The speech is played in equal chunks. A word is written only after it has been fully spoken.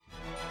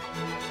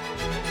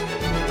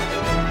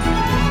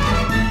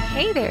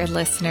Hey there,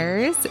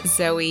 listeners.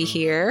 Zoe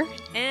here.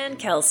 And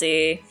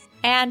Kelsey.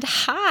 And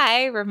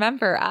hi,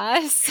 remember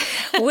us?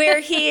 We're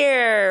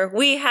here.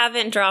 We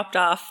haven't dropped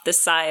off the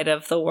side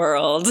of the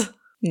world.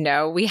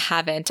 No, we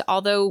haven't,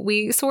 although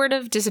we sort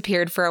of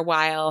disappeared for a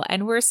while,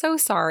 and we're so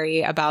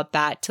sorry about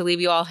that to leave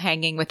you all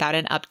hanging without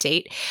an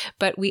update.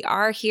 But we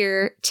are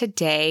here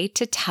today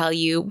to tell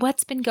you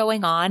what's been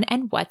going on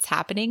and what's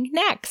happening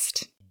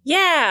next.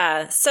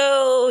 Yeah,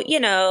 so,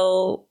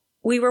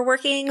 we were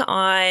working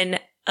on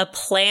a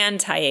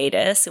planned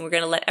hiatus, and we're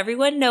going to let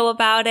everyone know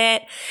about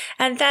it.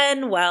 And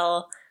then,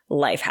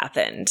 life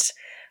happened.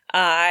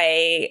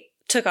 I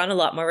took on a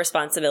lot more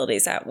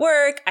responsibilities at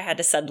work. I had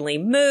to suddenly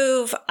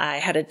move. I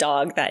had a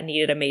dog that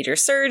needed a major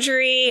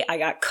surgery. I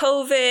got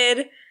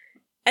COVID.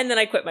 And then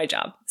I quit my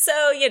job. So,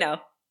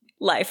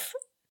 life.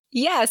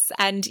 Yes,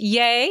 and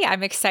yay,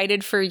 I'm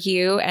excited for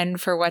you and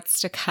for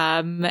what's to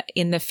come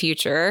in the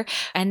future.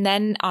 And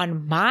then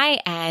on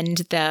my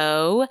end,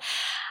 though,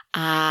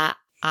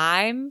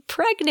 I'm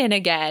pregnant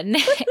again,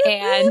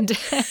 and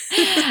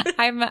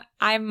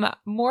I'm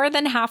more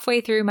than halfway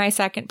through my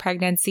second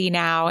pregnancy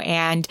now.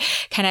 And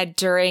kind of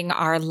during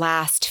our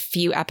last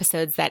few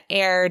episodes that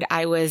aired,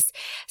 I was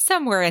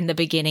somewhere in the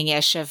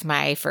beginning-ish of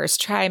my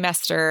first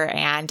trimester.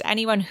 And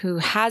anyone who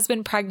has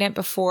been pregnant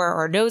before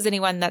or knows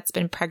anyone that's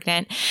been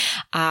pregnant,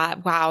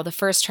 wow, the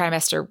first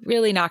trimester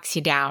really knocks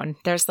you down.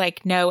 There's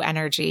like no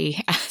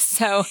energy.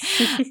 So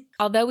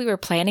although we were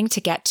planning to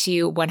get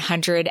to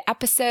 100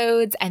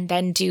 episodes and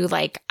then do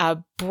like a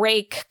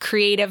break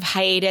creative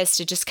hiatus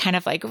to just kind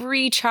of like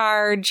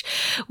recharge,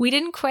 we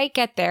didn't quite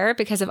get there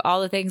because of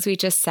all the things we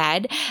just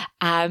said.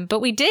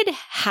 But we did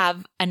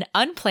have an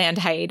unplanned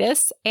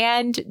hiatus,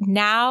 and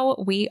now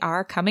we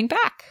are coming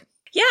back.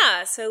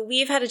 Yeah, so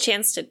we've had a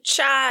chance to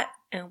chat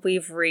and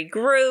we've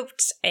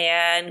regrouped,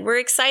 and we're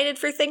excited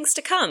for things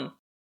to come.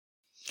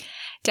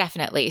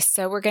 Definitely.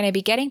 So we're going to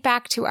be getting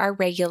back to our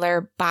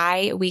regular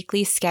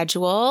bi-weekly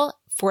schedule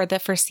for the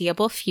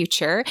foreseeable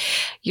future.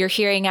 You're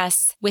hearing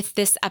us with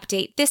this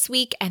update this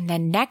week, and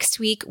then next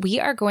week we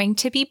are going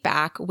to be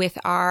back with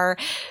our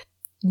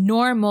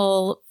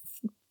normal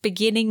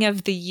beginning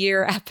of the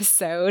year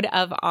episode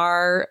of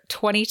our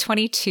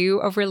 2022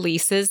 of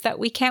releases that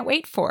we can't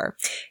wait for.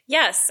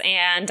 Yes,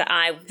 and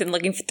I've been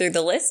looking through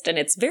the list, and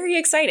it's very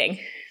exciting.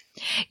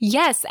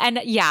 Yes.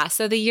 And yeah,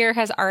 so the year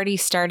has already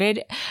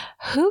started.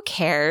 Who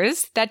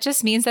cares? That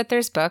just means that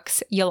there's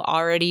books you'll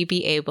already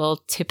be able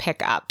to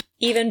pick up.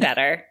 Even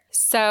better.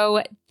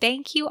 So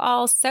thank you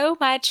all so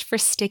much for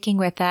sticking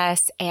with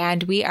us.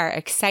 And we are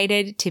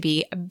excited to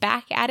be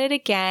back at it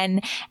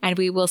again. And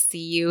we will see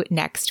you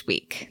next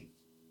week.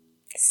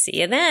 See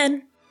you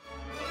then.